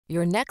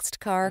Your next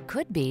car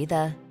could be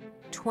the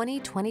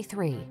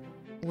 2023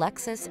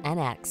 Lexus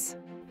NX.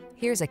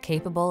 Here's a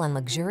capable and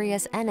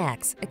luxurious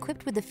NX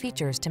equipped with the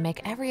features to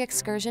make every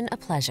excursion a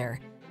pleasure.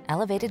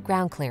 Elevated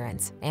ground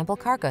clearance, ample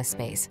cargo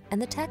space,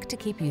 and the tech to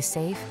keep you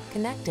safe,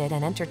 connected,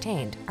 and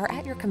entertained are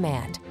at your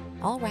command,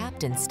 all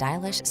wrapped in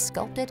stylish,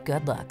 sculpted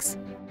good looks.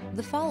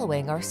 The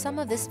following are some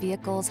of this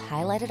vehicle's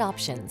highlighted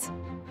options: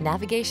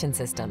 navigation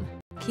system,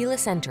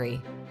 keyless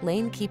entry,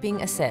 lane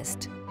keeping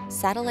assist,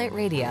 satellite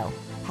radio,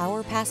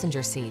 power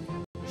passenger seat,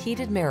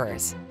 heated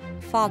mirrors,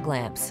 fog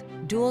lamps,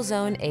 dual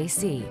zone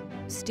AC,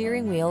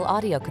 steering wheel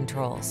audio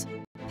controls,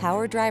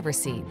 power driver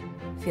seat.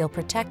 Feel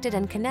protected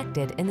and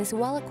connected in this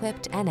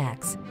well-equipped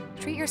NX.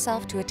 Treat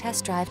yourself to a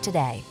test drive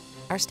today.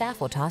 Our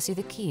staff will toss you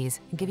the keys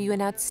and give you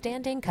an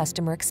outstanding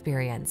customer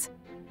experience.